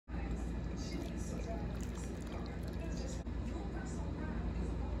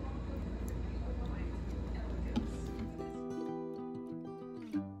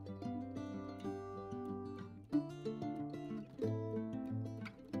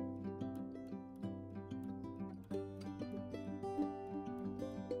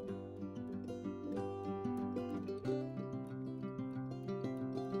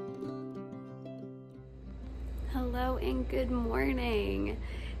Hello and good morning.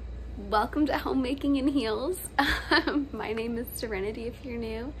 Welcome to Homemaking in Heels. My name is Serenity if you're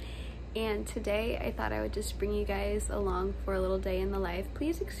new, and today I thought I would just bring you guys along for a little day in the life.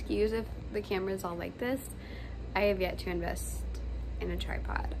 Please excuse if the camera is all like this. I have yet to invest in a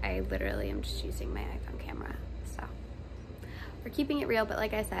tripod. I literally am just using my iPhone camera, so we're keeping it real. But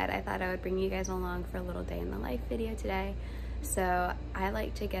like I said, I thought I would bring you guys along for a little day in the life video today. So I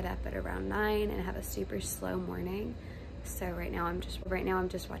like to get up at around 9 and have a super slow morning. So right now I'm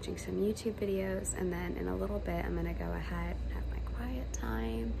just watching some YouTube videos, and then in a little bit I'm gonna go ahead and have my quiet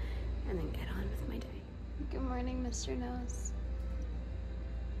time and then get on with my day. Good morning, Mr. Nose.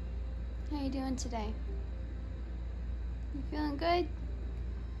 How you doing today? You feeling good?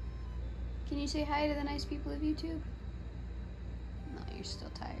 Can you say hi to the nice people of YouTube? No, you're still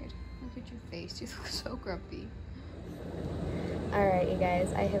tired. Look at your face, you look so grumpy. Alright, you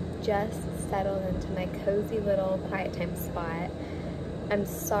guys, I have just settled into my cozy little quiet time spot. I'm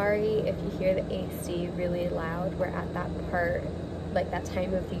sorry if you hear the AC really loud. We're at that part, like that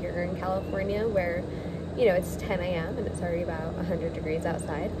time of year in California where, you know, it's 10 a.m. and it's already about 100 degrees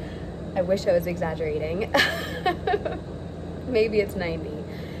outside. I wish I was exaggerating. Maybe it's 90.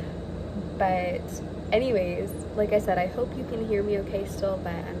 But anyways, like I said, I hope you can hear me okay still,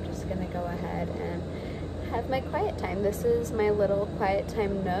 but I'm just gonna go ahead and have my quiet time. This is my little quiet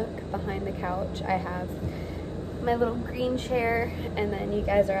time nook behind the couch. I have my little green chair, and then you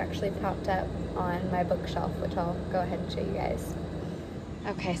guys are actually propped up on my bookshelf, which I'll go ahead and show you guys.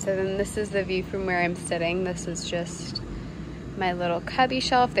 Okay, so then this is the view from where I'm sitting. This is just my little cubby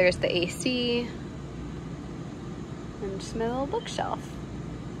shelf. There's the AC and just my little bookshelf.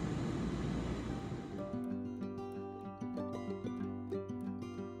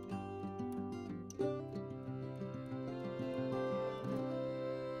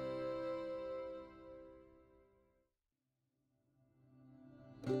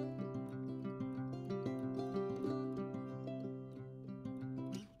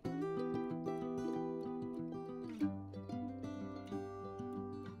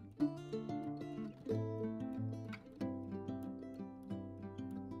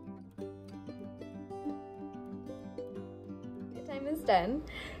 Time is done,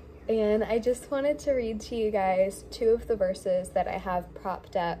 and I just wanted to read to you guys 2 of the verses that I have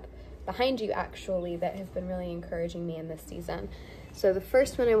propped up behind you actually that have been really encouraging me in this season. So the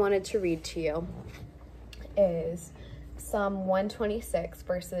first one I wanted to read to you is Psalm 126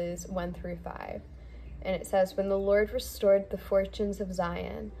 verses 1 through 5, and it says, "When the Lord restored the fortunes of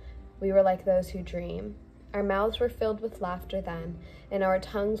Zion, we were like those who dream. Our mouths were filled with laughter then, and our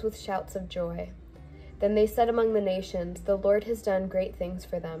tongues with shouts of joy. Then they said among the nations, the Lord has done great things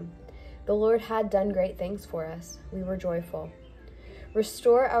for them. The Lord had done great things for us. We were joyful.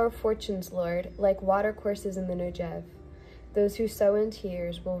 Restore our fortunes, Lord, like watercourses in the Negev. Those who sow in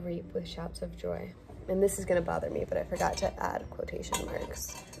tears will reap with shouts of joy." And this is going to bother me, but I forgot to add quotation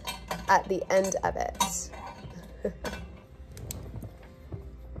marks at the end of it.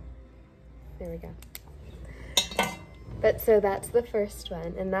 There we go. But so that's the first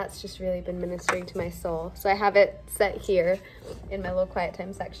one, and that's just really been ministering to my soul. So I have it set here in my little quiet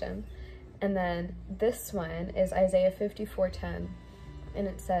time section. And then this one is Isaiah 54:10, and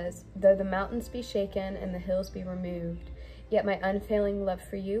it says, "Though the mountains be shaken and the hills be removed, yet my unfailing love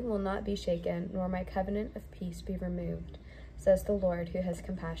for you will not be shaken, nor my covenant of peace be removed, says the Lord who has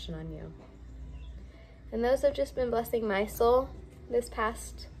compassion on you." And those have just been blessing my soul this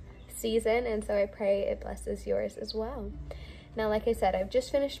past season, and so I pray it blesses yours as well. Now, like I said, I've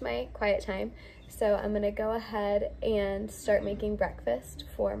just finished my quiet time, so I'm gonna go ahead and start making breakfast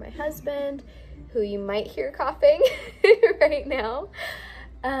for my husband, who you might hear coughing right now.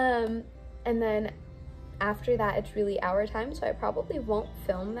 And then after that, it's really our time, so I probably won't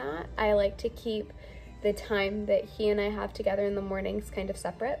film that. I like to keep the time that he and I have together in the mornings kind of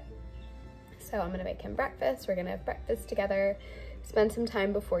separate. So I'm gonna make him breakfast. We're gonna have breakfast together, spend some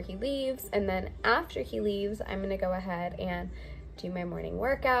time before he leaves, and then after he leaves, I'm gonna go ahead and do my morning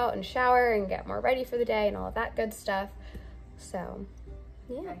workout and shower and get more ready for the day and all of that good stuff. So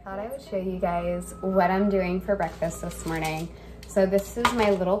yeah, I thought I would show you guys what I'm doing for breakfast this morning. So this is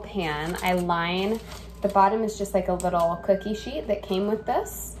my little pan. I line, the bottom is just like a little cookie sheet that came with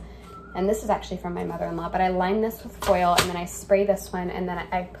this. And this is actually from my mother-in-law, but I line this with foil, and then I spray this one, and then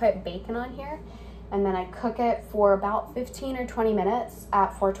I put bacon on here, and then I cook it for about 15 or 20 minutes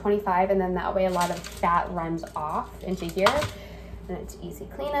at 425, and then that way a lot of fat runs off into here, and it's easy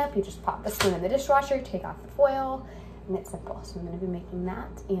cleanup. You just pop this one in the dishwasher, take off the foil, and it's simple. So I'm gonna be making that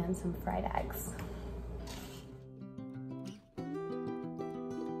and some fried eggs.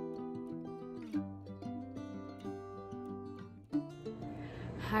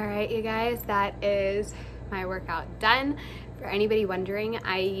 All right, you guys, that is my workout done. For anybody wondering,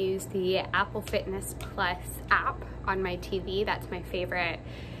 I use the Apple Fitness Plus app on my TV. That's my favorite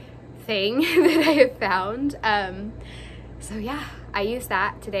thing that I have found. So yeah, I used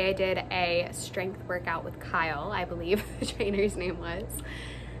that. Today I did a strength workout with Kyle, I believe the trainer's name was.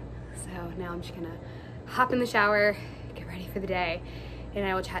 So now I'm just gonna hop in the shower, get ready for the day, and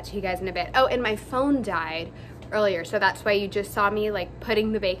I will chat to you guys in a bit. Oh, and my phone died earlier, so that's why you just saw me like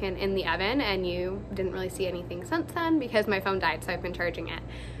putting the bacon in the oven and you didn't really see anything since then, because my phone died, so I've been charging it.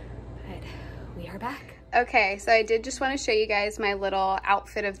 But we are back. Okay, so I did just want to show you guys my little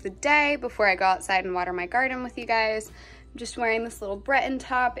outfit of the day before I go outside and water my garden with you guys. I'm just wearing this little Breton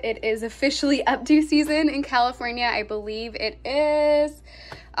top. It is officially updo season in California. I believe it is,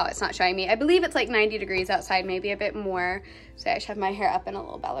 oh, it's not showing me. I believe it's like 90 degrees outside, maybe a bit more. So I just have my hair up in a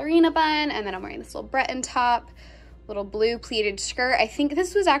little ballerina bun, and then I'm wearing this little Breton top, little blue pleated skirt. I think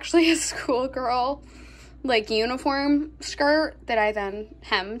this was actually a schoolgirl like uniform skirt that I then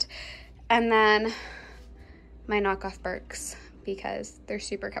hemmed. And then my knockoff Birks, because they're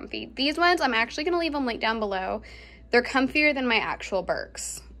super comfy. These ones, I'm actually gonna leave them linked down below. They're comfier than my actual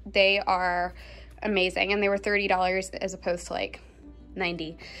Birks. They are amazing, and they were $30 as opposed to like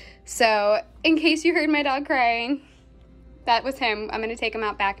 90. So in case you heard my dog crying, that was him. I'm gonna take him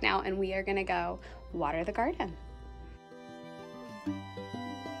out back now, and we are gonna go water the garden.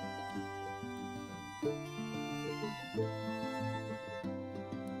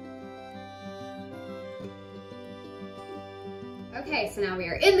 Okay, so now we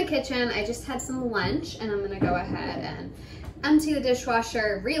are in the kitchen. I just had some lunch, and I'm gonna go ahead and empty the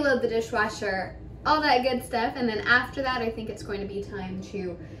dishwasher, reload the dishwasher, all that good stuff. And then after that, I think it's going to be time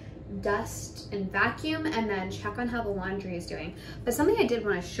to dust and vacuum and then check on how the laundry is doing. But something I did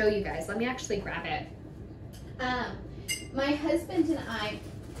want to show you guys, let me actually grab it. My husband and I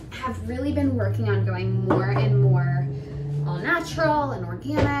have really been working on going more and more all natural and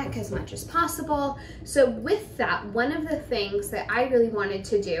organic as much as possible. So with that, one of the things that I really wanted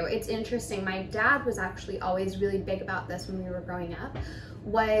to do, it's interesting, my dad was actually always really big about this when we were growing up,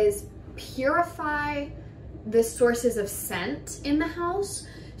 was purify the sources of scent in the house.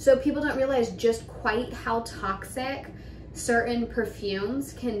 So people don't realize just quite how toxic certain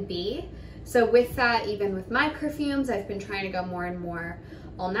perfumes can be. So with that, even with my perfumes, I've been trying to go more and more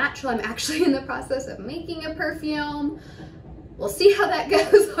all natural. I'm actually in the process of making a perfume. We'll see how that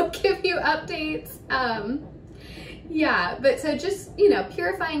goes. I'll give you updates. Yeah, but so just, you know,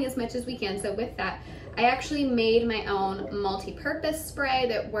 purifying as much as we can. So with that, I actually made my own multi-purpose spray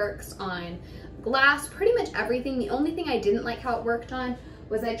that works on glass, pretty much everything. The only thing I didn't like how it worked on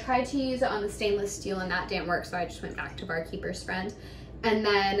was I tried to use it on the stainless steel and that didn't work, so I just went back to Barkeeper's Friend. And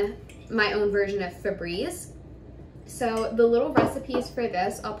then my own version of Febreze. So the little recipes for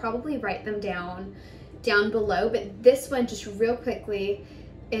this, I'll probably write them down below, but this one just real quickly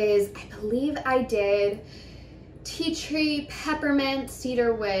is, I believe I did tea tree, peppermint,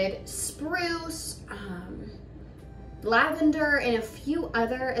 cedarwood, spruce, lavender, and a few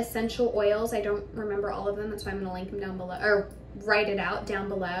other essential oils. I don't remember all of them, that's why I'm gonna link them down below, or write it out down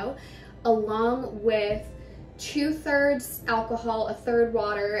below, along with 2/3 alcohol, 1/3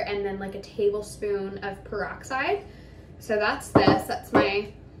 water, and then like a tablespoon of peroxide. So that's this, that's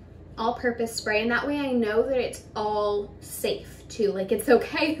my all-purpose spray, and that way I know that it's all safe too. Like, it's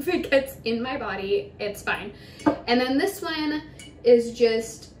okay if it gets in my body, it's fine. And then this one is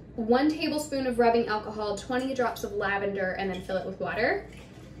just 1 tablespoon of rubbing alcohol, 20 drops of lavender, and then fill it with water.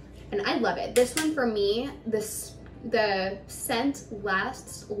 And I love it. This one for me, the scent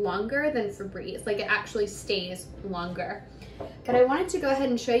lasts longer than Febreze. Like, it actually stays longer. But I wanted to go ahead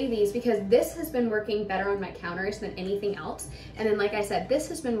and show you these because this has been working better on my counters than anything else. And then, like I said, this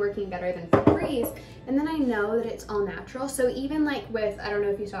has been working better than Febreze. And then I know that it's all natural. So even like with, I don't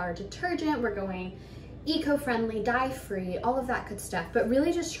know if you saw our detergent, we're going eco-friendly, dye-free, all of that good stuff. But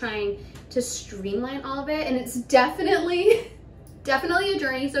really just trying to streamline all of it. And it's definitely a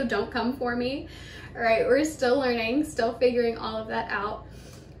journey, so don't come for me. All right, we're still learning, still figuring all of that out.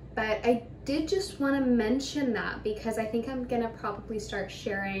 But I did just want to mention that because I think I'm gonna probably start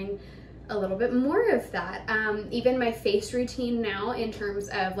sharing a little bit more of that. Even my face routine now in terms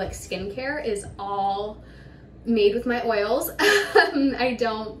of like skincare is all made with my oils. I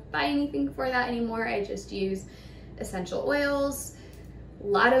don't buy anything for that anymore. I just use essential oils. A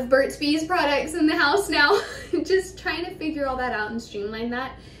lot of Burt's Bees products in the house now. Just trying to figure all that out and streamline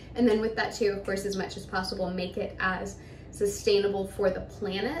that. And then with that too, of course, as much as possible, make it as sustainable for the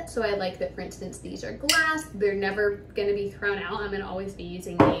planet. So I like that, for instance, these are glass. They're never gonna be thrown out. I'm gonna always be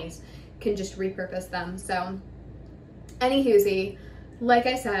using these. Can just repurpose them. So anywhoosie, like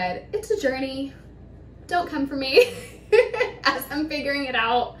I said, it's a journey. Don't come for me as I'm figuring it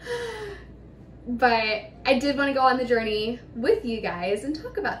out. But I did want to go on the journey with you guys and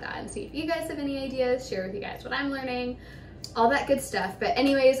talk about that and see if you guys have any ideas, share with you guys what I'm learning, all that good stuff. But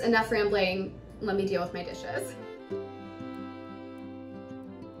anyways, enough rambling. Let me deal with my dishes.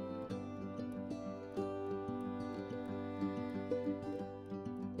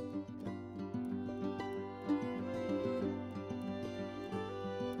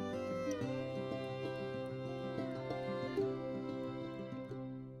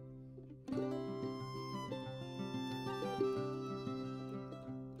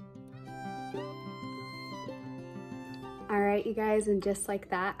 All right, you guys, and just like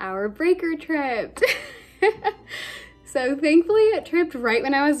that, our breaker tripped. So thankfully it tripped right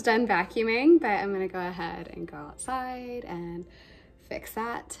when I was done vacuuming, but I'm gonna go ahead and go outside and fix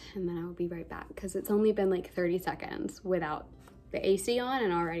that, and then I'll be right back because it's only been like 30 seconds without the AC on,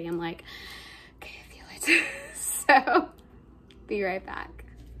 and already I'm like, okay, I feel it. So be right back.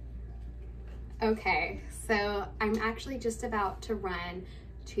 Okay, so I'm actually just about to run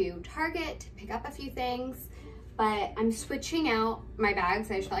to Target to pick up a few things, but I'm switching out my bags.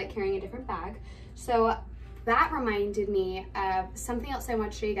 I just felt like carrying a different bag. So that reminded me of something else I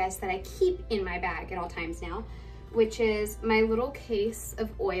want to show you guys that I keep in my bag at all times now, which is my little case of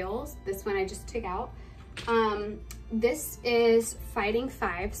oils. This one I just took out. This is Fighting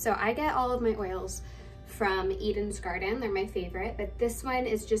 5. So I get all of my oils from Eden's Garden. They're my favorite, but this one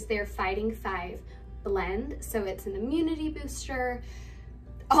is just their Fighting 5 blend. So it's an immunity booster,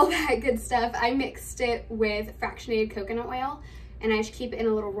 all that good stuff. I mixed it with fractionated coconut oil, and I just keep it in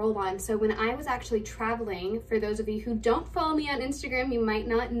a little roll-on. So when I was actually traveling, for those of you who don't follow me on Instagram, you might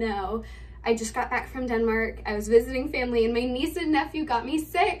not know, I just got back from Denmark. I was visiting family, and my niece and nephew got me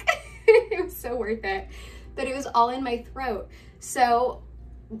sick. It was so worth it, but it was all in my throat. So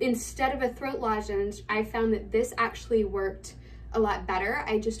instead of a throat lozenge, I found that this actually worked a lot better.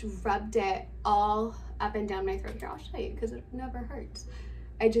 I just rubbed it all up and down my throat. Here, I'll show you because it never hurts.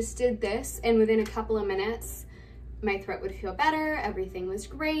 I just did this, and within a couple of minutes, my throat would feel better. Everything was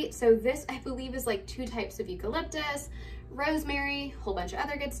great. So this, I believe, is like 2 types of eucalyptus, rosemary, a whole bunch of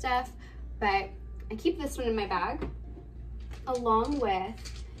other good stuff. But I keep this one in my bag, along with,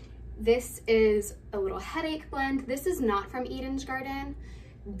 this is a little headache blend. This is not from Eden's Garden.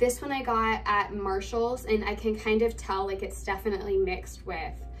 This one I got at Marshall's, and I can kind of tell like it's definitely mixed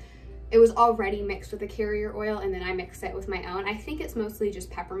with, it was already mixed with a carrier oil, and then I mix it with my own. I think it's mostly just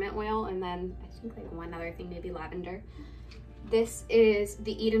peppermint oil, and then I think like one other thing, maybe lavender. This is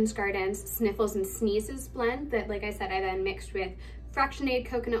the Eden's Gardens Sniffles and Sneezes blend that, like I said, I then mixed with fractionated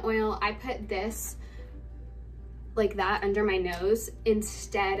coconut oil. I put this like that under my nose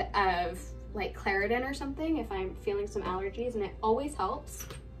instead of like Claritin or something if I'm feeling some allergies, and it always helps.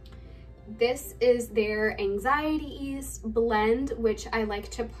 This is their Anxiety Ease blend, which I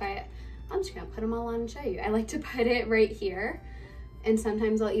like to put, I'm just gonna put them all on and show you. I like to put it right here, and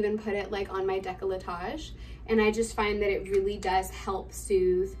sometimes I'll even put it like on my décolletage, and I just find that it really does help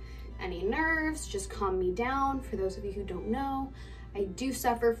soothe any nerves, just calm me down. For those of you who don't know, I do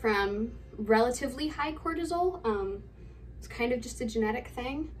suffer from relatively high cortisol. It's kind of just a genetic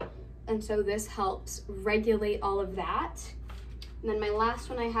thing, and so this helps regulate all of that. And then my last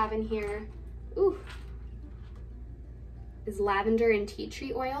one I have in here, is lavender and tea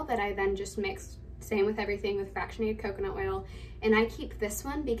tree oil that I then just mixed, same with everything, with fractionated coconut oil. And I keep this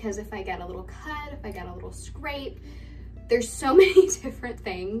one because if I get a little cut, if I get a little scrape, there's so many different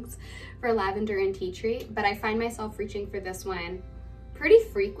things for lavender and tea tree, but I find myself reaching for this one pretty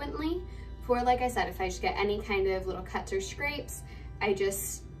frequently for, like I said, if I just get any kind of little cuts or scrapes, I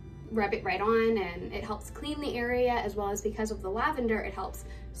just rub it right on, and it helps clean the area, as well as because of the lavender, it helps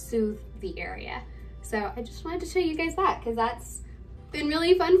soothe the area. So I just wanted to show you guys that because that's been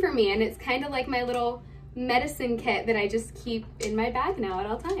really fun for me, and it's kind of like my little medicine kit that I just keep in my bag now at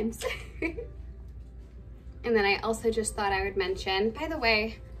all times. And then I also just thought I would mention, by the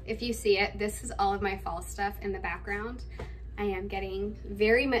way, if you see it, this is all of my fall stuff in the background. I am getting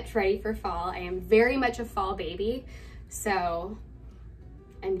very much ready for fall. I am very much a fall baby, so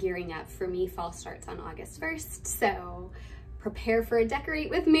I'm gearing up. For me, fall starts on August 1st, so prepare for a decorate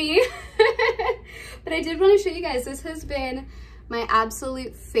with me. But I did want to show you guys, this has been my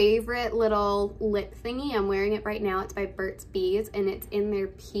absolute favorite little lip thingy. I'm wearing it right now. It's by Burt's Bees, and it's in their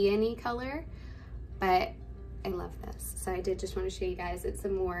peony color, but I love this. So I did just want to show you guys, it's a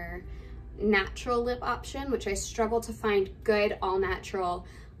more natural lip option, which I struggle to find good all natural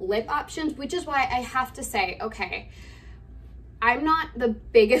lip options, which is why I have to say, okay, I'm not the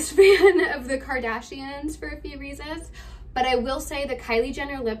biggest fan of the Kardashians for a few reasons, But I will say the Kylie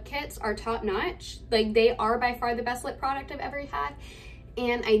Jenner lip kits are top notch. Like, they are by far the best lip product I've ever had.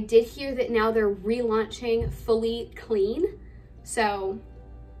 And I did hear that now they're relaunching Fully Clean. So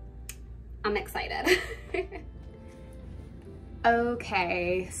I'm excited.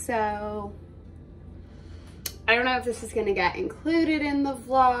 Okay, so I don't know if this is gonna get included in the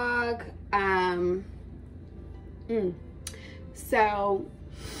vlog. Can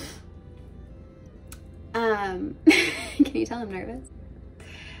you tell I'm nervous?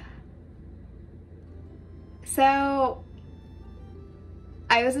 So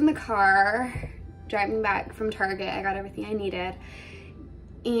I was in the car driving back from Target. I got everything I needed,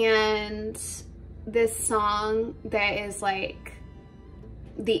 and this song that is like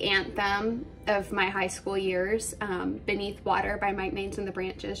the anthem of my high school years, Beneath Water by Mike Mains and the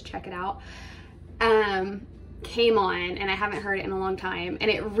Branches, check it out, came on, and I haven't heard it in a long time,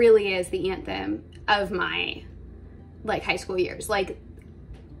 and it really is the anthem of my like high school years. Like,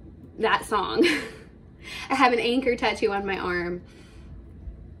 that song. I have an anchor tattoo on my arm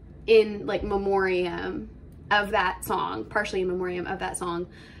in like memoriam of that song, partially in memoriam of that song.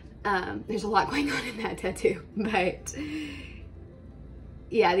 There's a lot going on in that tattoo, but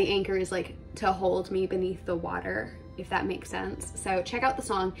yeah, the anchor is like to hold me beneath the water, if that makes sense. So check out the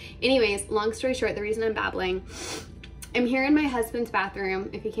song. Anyways, long story short, the reason I'm babbling, I'm here in my husband's bathroom,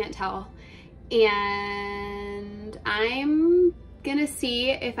 if you can't tell, and I'm gonna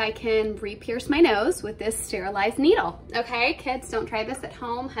see if I can re-pierce my nose with this sterilized needle. Okay, kids, don't try this at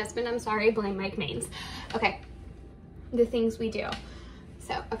home. Husband, I'm sorry, blame Mike Mains. Okay, the things we do.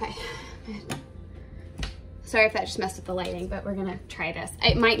 So, okay. Sorry if that just messed with the lighting, but we're gonna try this.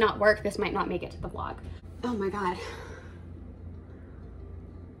 It might not work. This might not make it to the vlog. Oh my God.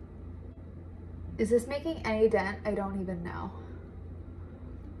 Is this making any dent? I don't even know.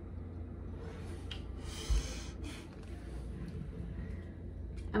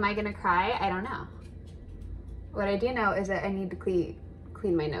 Am I gonna cry? I don't know. What I do know is that I need to clean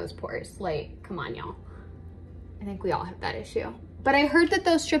my nose pores. Like, come on, y'all. I think we all have that issue. But I heard that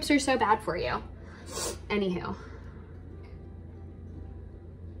those strips are so bad for you. Anywho.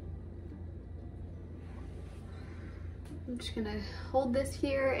 I'm just gonna hold this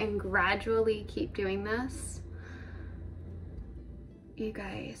here and gradually keep doing this. You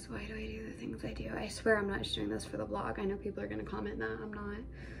guys, why do I do the things I do? I swear I'm not just doing this for the vlog. I know people are gonna comment that. I'm not.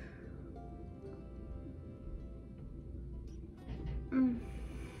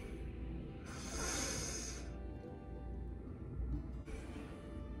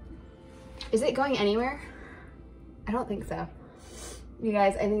 Is it going anywhere? I don't think so. You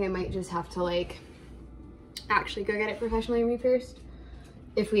guys, I think I might just have to like actually go get it professionally re-pierced,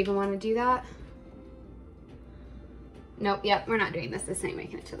 if we even want to do that. Nope, yep, we're not doing this. This ain't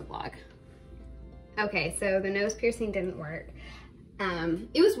making it to the vlog. Okay, so the nose piercing didn't work.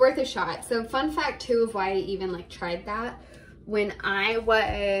 It was worth a shot. So fun fact too of why I even like tried that, when I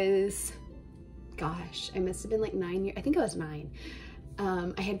was, gosh, I must have been like 9 years, I think I was 9.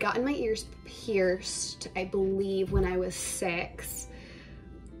 I had gotten my ears pierced, I believe, when I was 6,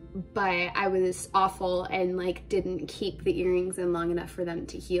 but I was awful and like didn't keep the earrings in long enough for them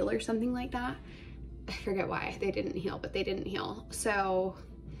to heal or something like that. I forget why they didn't heal, but they didn't heal. So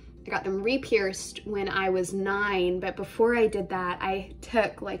I got them re-pierced when I was 9, but before I did that, I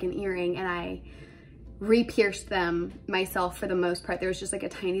took like an earring and I re-pierced them myself for the most part. There was just like a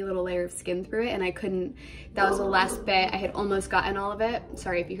tiny little layer of skin through it, and I couldn't, that was the last bit. I had almost gotten all of it.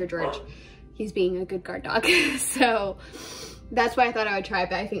 Sorry if you hear George. He's being a good guard dog. So that's why I thought I would try it,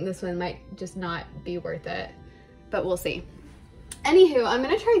 but I think this one might just not be worth it, but we'll see. Anywho, I'm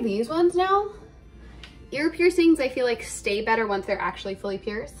gonna try these ones now. Ear piercings, I feel like stay better once they're actually fully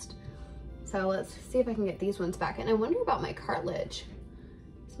pierced. So let's see if I can get these ones back. And I wonder about my cartilage.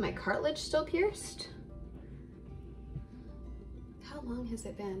 Is my cartilage still pierced? How long has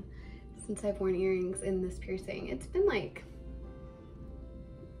it been since I've worn earrings in this piercing? It's been like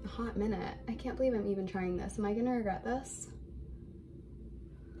a hot minute. I can't believe I'm even trying this. Am I gonna regret this?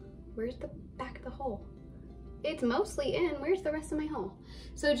 Where's the back of the hole? It's mostly in. Where's the rest of my hole?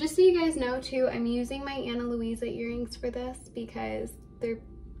 So just so you guys know too, I'm using my Ana Luisa earrings for this because they're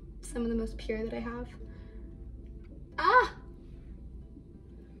some of the most pure that I have. Ah!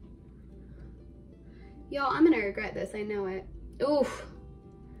 Y'all, I'm gonna regret this, I know it. Oof,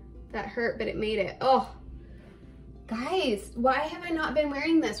 that hurt, but it made it. Oh, guys, why have I not been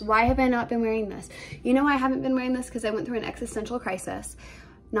wearing this? Why have I not been wearing this? You know why I haven't been wearing this? Because I went through an existential crisis.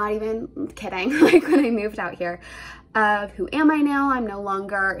 Not even kidding, like when I moved out here. Who am I now? I'm no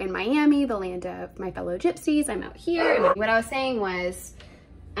longer in Miami, the land of my fellow gypsies. I'm out here. And what I was saying was,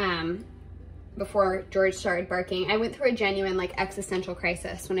 before George started barking, I went through a genuine like existential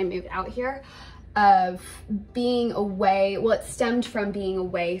crisis when I moved out here of being away. Well, it stemmed from being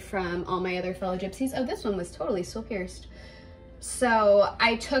away from all my other fellow gypsies. Oh, this one was totally still pierced. So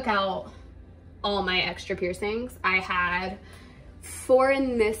I took out all my extra piercings. I had 4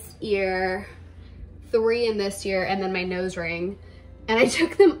 in this ear, 3 in this ear, and then my nose ring. And I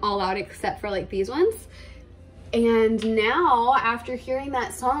took them all out except for like these ones. And now after hearing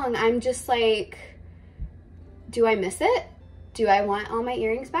that song, I'm just like, do I miss it? Do I want all my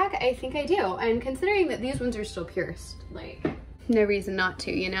earrings back? I think I do. And considering that these ones are still pierced, like no reason not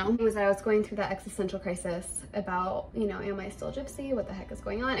to, you know? Was I was going through that existential crisis about, you know, am I still gypsy? What the heck is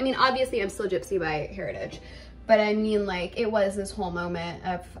going on? I mean, obviously I'm still gypsy by heritage, but I mean like it was this whole moment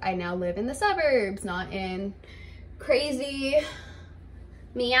of I now live in the suburbs, not in crazy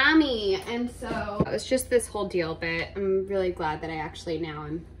Miami. And so it was just this whole deal, but I'm really glad that I actually now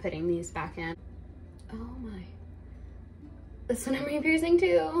am putting these back in. Oh my. This one I'm re-piercing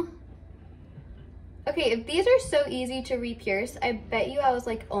too. Okay, if these are so easy to re-pierce, I bet you I was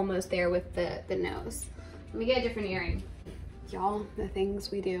like almost there with the nose. Let me get a different earring. Y'all, the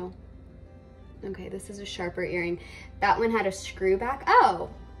things we do. Okay, this is a sharper earring. That one had a screw back. Oh,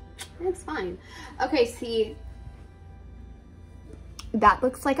 that's fine. Okay, see, that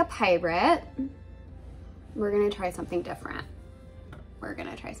looks like a pirate. We're gonna try something different. We're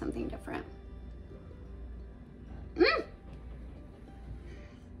gonna try something different.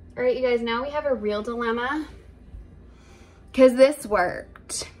 All right, you guys, now we have a real dilemma because this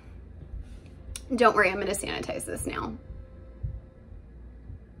worked. Don't worry, I'm gonna sanitize this now.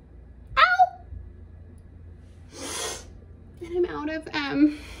 Ow! And I'm out of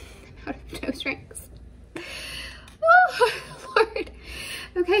nose rings. Oh, Lord.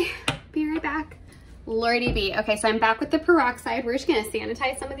 Okay, be right back. Lordy be. Okay, so I'm back with the peroxide. We're just gonna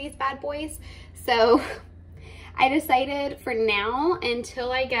sanitize some of these bad boys. So I decided for now,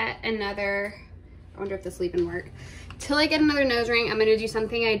 until I get another, I wonder if this will even work. Till I get another nose ring, I'm gonna do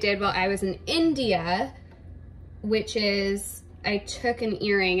something I did while I was in India, which is I took an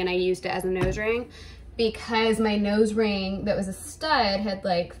earring and I used it as a nose ring because my nose ring that was a stud had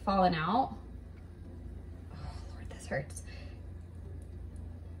like fallen out. Oh Lord, this hurts.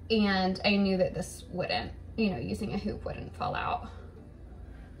 And I knew that this wouldn't, you know, using a hoop wouldn't fall out.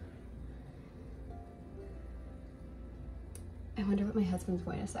 I wonder what my husband's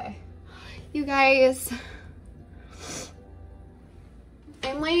going to say. You guys,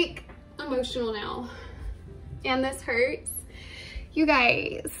 I'm like emotional now and this hurts. You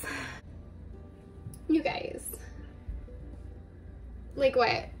guys, like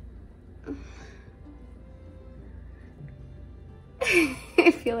what?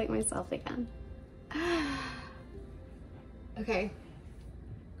 I feel like myself again. Okay.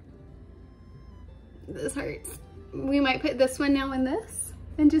 This hurts. We might put this one now in this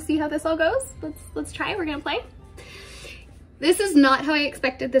and just see how this all goes. Let's try. We're gonna play. This is not how I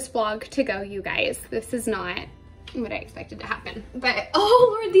expected this vlog to go, you guys. This is not what I expected to happen. But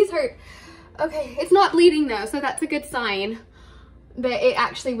oh Lord, these hurt. Okay, it's not bleeding though, so that's a good sign that it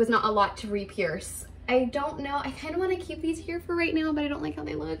actually was not a lot to re-pierce. I don't know. I kind of want to keep these here for right now, but I don't like how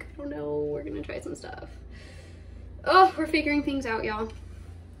they look. I don't know. We're gonna try some stuff. Oh, we're figuring things out, y'all.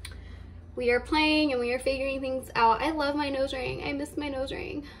 We are playing and we are figuring things out. I love my nose ring. I miss my nose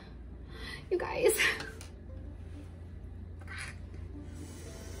ring. You guys.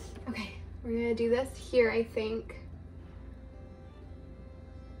 Okay, we're gonna do this here, I think.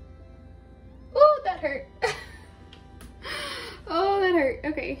 Oh, that hurt. Oh, that hurt.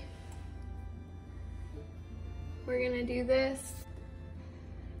 Okay. We're gonna do this.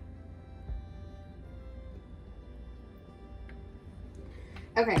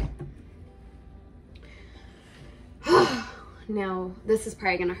 Okay. Now, this is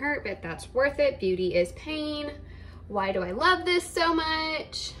probably gonna hurt, but that's worth it. Beauty is pain. Why do I love this so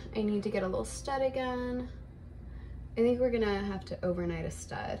much? I need to get a little stud again. I think we're gonna have to overnight a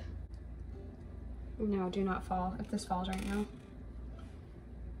stud. No, do not fall if this falls right now.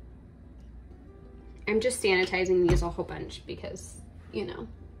 I'm just sanitizing these a whole bunch because, you know,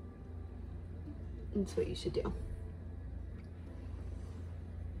 that's what you should do.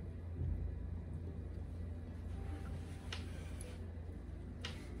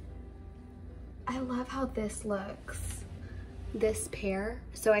 I love how this looks, this pair.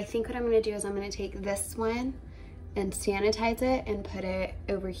 So I think what I'm gonna do is I'm gonna take this one and sanitize it and put it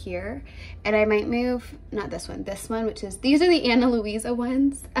over here. And I might move, not this one, which is, these are the Ana Luisa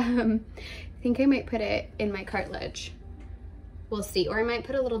ones. I think I might put it in my cartilage. We'll see, or I might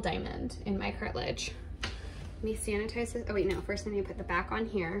put a little diamond in my cartilage. Let me sanitize this. Oh wait, no, first I need to put the back on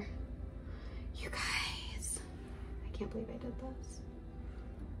here. You guys, I can't believe I did this.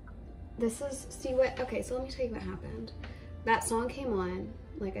 This is, see what, okay, so let me tell you what happened. That song came on,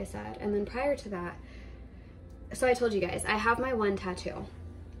 like I said, and then prior to that, so I told you guys, I have my one tattoo.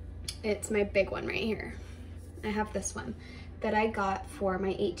 It's my big one right here. I have this one that I got for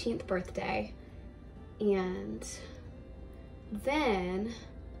my 18th birthday. And then,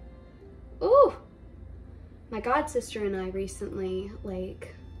 ooh, my god sister and I recently,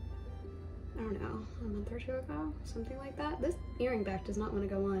 like, I don't know, a month or two ago, something like that. This earring back does not want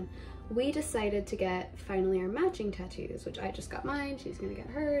to go on. We decided to get finally our matching tattoos, which I just got mine, she's gonna get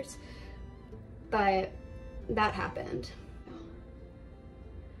hers. But that happened.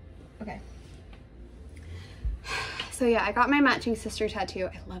 Okay. So yeah, I got my matching sister tattoo.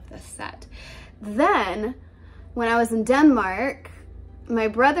 I love this set. Then, when I was in Denmark, my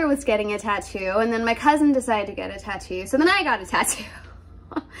brother was getting a tattoo, and then my cousin decided to get a tattoo, so then I got a tattoo.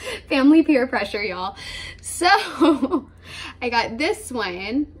 Family peer pressure, y'all. So, I got this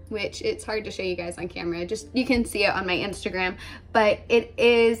one, which it's hard to show you guys on camera, just you can see it on my Instagram, but it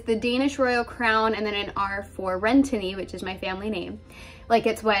is the Danish royal crown and then an R for Rentini, which is my family name. Like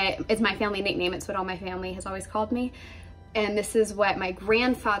it's my family nickname, it's what all my family has always called me. And this is what my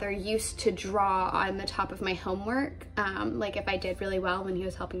grandfather used to draw on the top of my homework, like if I did really well when he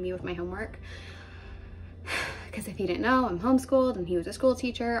was helping me with my homework. Because if you didn't know, I'm homeschooled and he was a school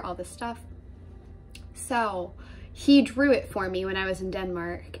teacher, all this stuff. So he drew it for me when I was in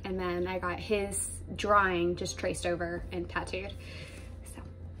Denmark, and then I got his drawing just traced over and tattooed. So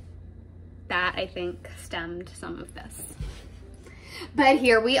that, I think, stemmed some of this. But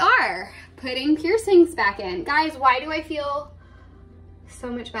here we are, putting piercings back in. Guys, why do I feel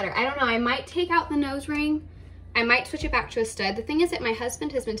so much better? I don't know, I might take out the nose ring. I might switch it back to a stud. The thing is that my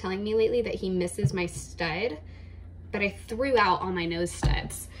husband has been telling me lately that he misses my stud, but I threw out all my nose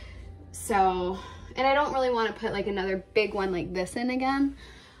studs. So, and I don't really want to put like another big one like this in again.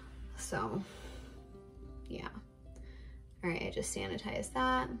 So, yeah. All right, I just sanitized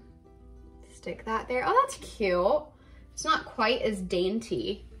that. Stick that there. Oh, that's cute. It's not quite as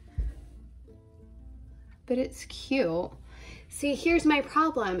dainty, but it's cute. See, here's my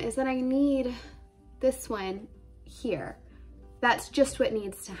problem is that I need this one here. That's just what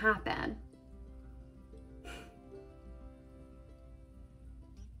needs to happen.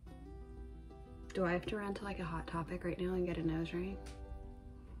 Do I have to run to like a Hot Topic right now and get a nose ring?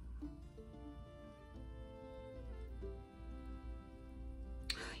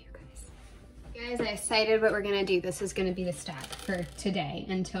 Guys, I decided what we're gonna do. This is gonna be the stack for today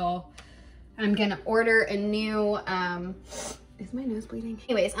until I'm gonna order a new, is my nose bleeding?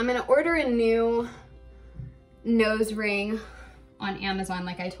 Anyways, I'm gonna order a new nose ring on Amazon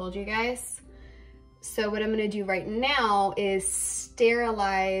like I told you guys. So what I'm gonna do right now is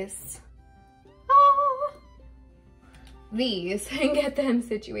sterilize these and get them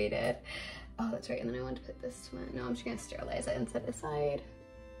situated. Oh, that's right, and then I want to put this one. No, I'm just gonna sterilize it and set it aside.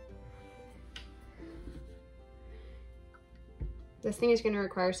 This thing is gonna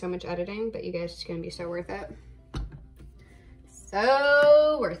require so much editing, but you guys, it's gonna be so worth it.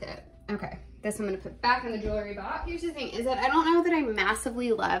 So worth it. Okay, this I'm gonna put back in the jewelry box. Here's the thing, is that I don't know that I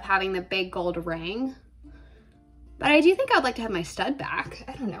massively love having the big gold ring, but I do think I'd like to have my stud back.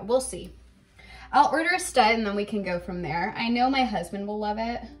 I don't know, we'll see. I'll order a stud and then we can go from there. I know my husband will love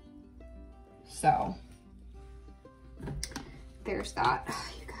it. So, there's that. Oh,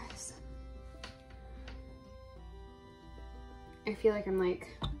 you guys. I feel like I'm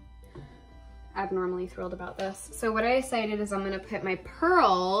like abnormally thrilled about this. So what I decided is I'm gonna put my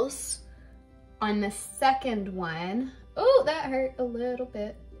pearls on the second one. Oh, that hurt a little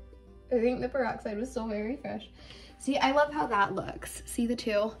bit. I think the peroxide was still very fresh. See, I love how that looks. See the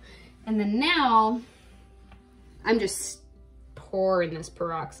two? And then now, I'm just pouring this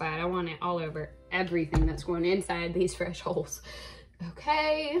peroxide. I want it all over everything that's going inside these fresh holes.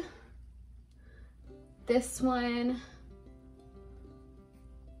 Okay. This one.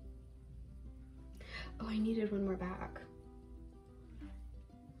 Oh, I needed one more back.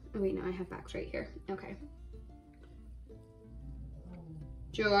 Oh wait, no, I have backs right here. Okay.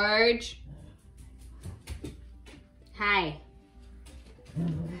 George. Hi.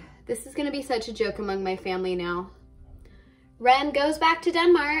 This is gonna be such a joke among my family now. Ren goes back to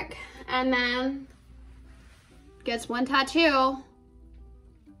Denmark and then gets one tattoo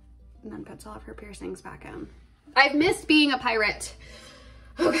and then puts all of her piercings back in. I've missed being a pirate.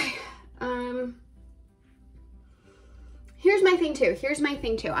 Okay, here's my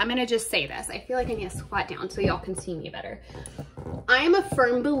thing too. I'm gonna just say this. I feel like I need to squat down so y'all can see me better. I am a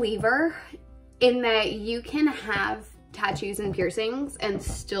firm believer in that you can have tattoos and piercings and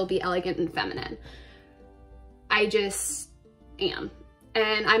still be elegant and feminine. I just am.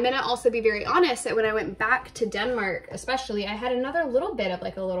 And I'm gonna also be very honest that when I went back to Denmark, especially, I had another little bit of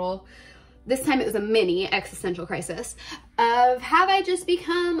like a little, this time it was a mini existential crisis of, have I just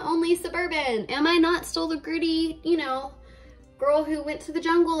become only suburban? Am I not still the gritty, you know, girl who went to the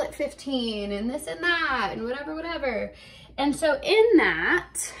jungle at 15 and this and that and whatever, whatever. And so in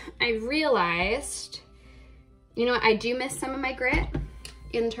that, I realized, you know, I do miss some of my grit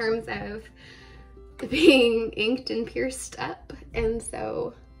in terms of being inked and pierced up. And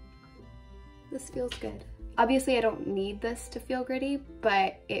so this feels good. Obviously I don't need this to feel gritty,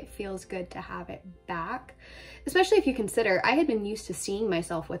 but it feels good to have it back. Especially if you consider, I had been used to seeing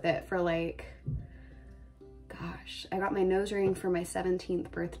myself with it for like, gosh, I got my nose ring for my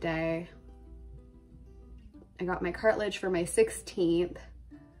 17th birthday. I got my cartilage for my 16th.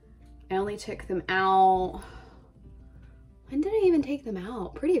 I only took them out, when did I even take them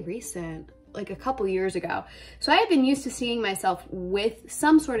out? Pretty recent, like a couple years ago. So I had been used to seeing myself with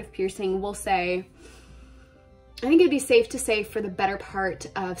some sort of piercing, we'll say, I think it'd be safe to say for the better part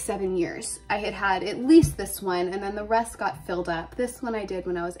of 7 years. I had had at least this one, and then the rest got filled up. This one I did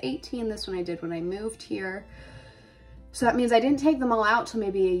when I was 18, this one I did when I moved here. So that means I didn't take them all out till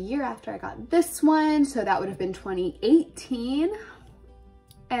maybe a year after I got this one. So that would have been 2018.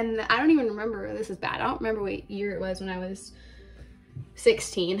 And I don't even remember, this is bad, I don't remember what year it was when I was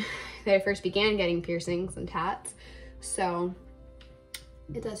 16 that I first began getting piercings and tats. So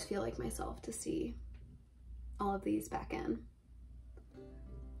it does feel like myself to see all of these back in.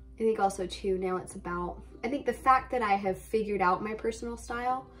 I think also too, now it's about, I think the fact that I have figured out my personal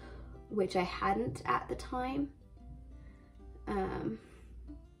style, which I hadn't at the time, I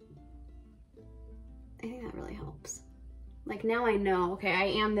think that really helps. Like now I know, okay, I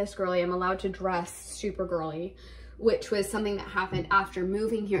am this girly, I'm allowed to dress super girly, which was something that happened after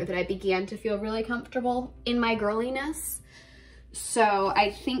moving here, that I began to feel really comfortable in my girliness. So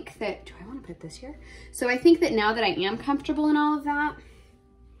I think that, do I want to put this here? So I think that now that I am comfortable in all of that,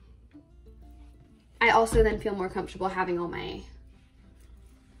 I also then feel more comfortable having all my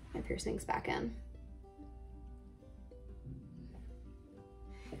piercings back in.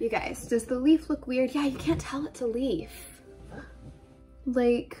 You guys, does the leaf look weird? Yeah, you can't tell it's a leaf.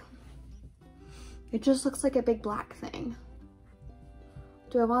 Like, it just looks like a big black thing.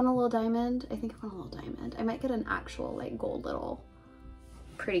 Do I want a little diamond? I think I want a little diamond. I might get an actual like gold little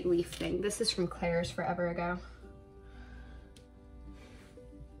pretty leaf thing. This is from Claire's forever ago.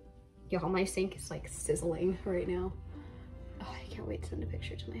 Y'all, my sink is like sizzling right now. Oh, I can't wait to send a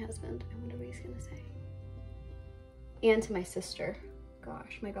picture to my husband. I wonder what he's gonna say. And to my sister.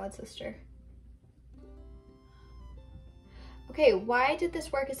 Gosh, my god sister. Okay, why did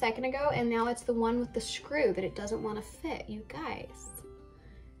this work a second ago and now it's the one with the screw that it doesn't want to fit, you guys?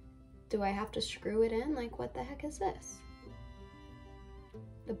 Do I have to screw it in? Like, what the heck is this?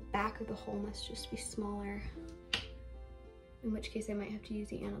 The back of the hole must just be smaller. In which case I might have to use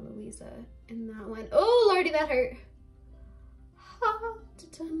the Anna Luisa in that one. Oh, lordy, that hurt. Hot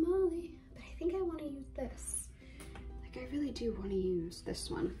tamale. But I think I want to use this. Like, I really do want to use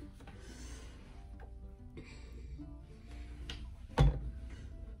this one.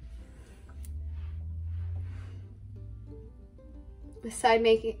 The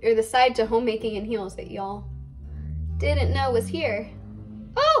side to homemaking and heels that y'all didn't know was here.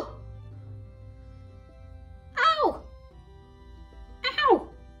 Oh! Ow! Ow!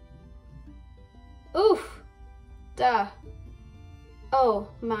 Oof! Duh. Oh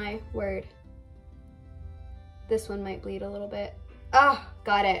my word. This one might bleed a little bit. Ah,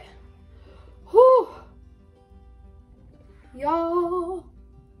 got it. Whew! Y'all.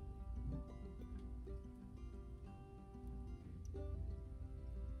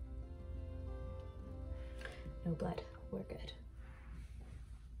 No blood, we're good.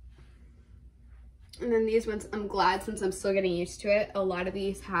 And then these ones, I'm glad since I'm still getting used to it. A lot of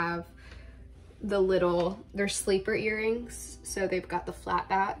these have the little, they're sleeper earrings. So they've got the flat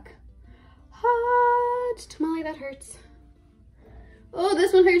back. Hot tamale, that hurts. Oh,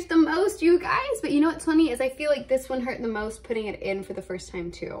 this one hurts the most, you guys. But you know what's funny is I feel like this one hurt the most putting it in for the first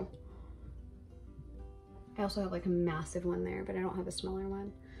time too. I also have like a massive one there, but I don't have a smaller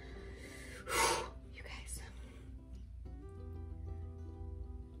one.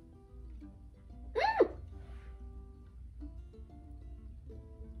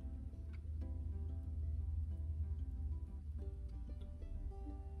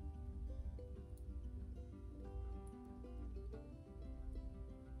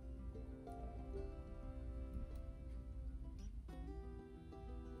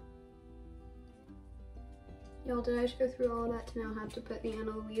 Y'all, did I just go through all of that to now have to put the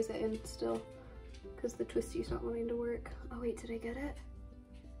Ana Luisa in still? Because the twisty's not wanting to work. Oh wait, did I get it?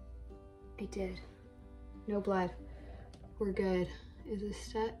 I did. No blood. We're good. Is this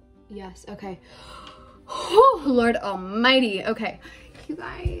set? Yes, okay. Oh, Lord almighty. Okay, you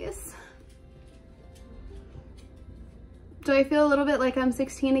guys. Do I feel a little bit like I'm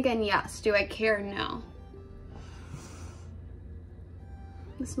 16 again? Yes. Do I care? No.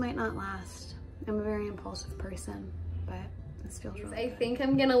 This might not last. I'm a very impulsive person, but this feels really I think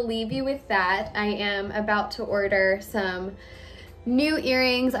I'm gonna leave you with that. I am about to order some new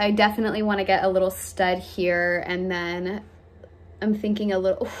earrings. I definitely want to get a little stud here, and then I'm thinking a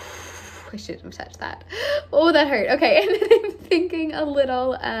little, I shouldn't have touched that. Oh, that hurt. Okay, and then I'm thinking a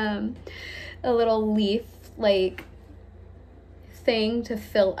little leaf like thing to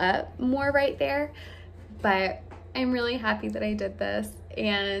fill up more right there. But I'm really happy that I did this.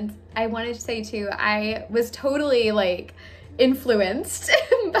 And I wanted to say too, I was totally like influenced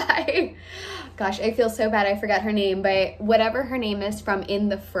by, gosh, I feel so bad I forgot her name, but whatever her name is from In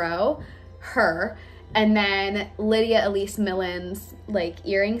the Fro, her, and then Lydia Elise Millen's like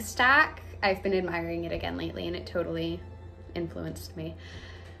earring stack. I've been admiring it again lately and it totally influenced me.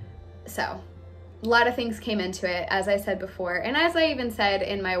 So a lot of things came into it, as I said before. And as I even said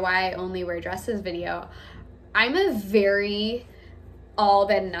in my Why I Only Wear Dresses video, I'm a very all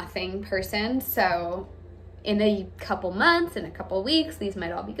then nothing person. So in a couple months, in a couple weeks, these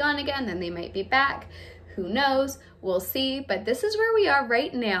might all be gone again, then they might be back. Who knows? We'll see. But this is where we are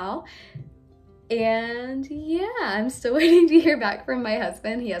right now. And yeah, I'm still waiting to hear back from my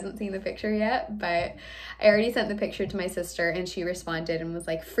husband. He hasn't seen the picture yet, but I already sent the picture to my sister and she responded and was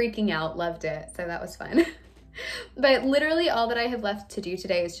like freaking out, loved it. So that was fun. But literally all that I have left to do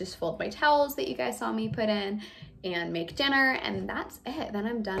today is just fold my towels that you guys saw me put in and make dinner, and that's it. Then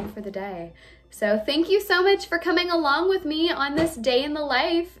I'm done for the day. So thank you so much for coming along with me on this day in the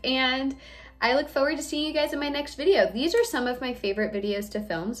life, and I look forward to seeing you guys in my next video. These are some of my favorite videos to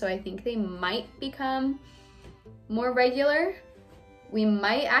film, so I think they might become more regular. We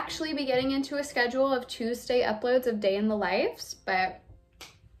might actually be getting into a schedule of Tuesday uploads of day in the lives, but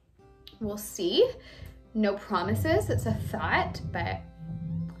we'll see. No promises, it's a thought, but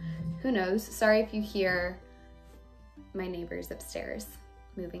who knows? Sorry if you hear my neighbors upstairs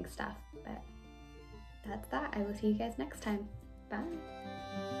moving stuff, but that's that. I will see you guys next time. Bye.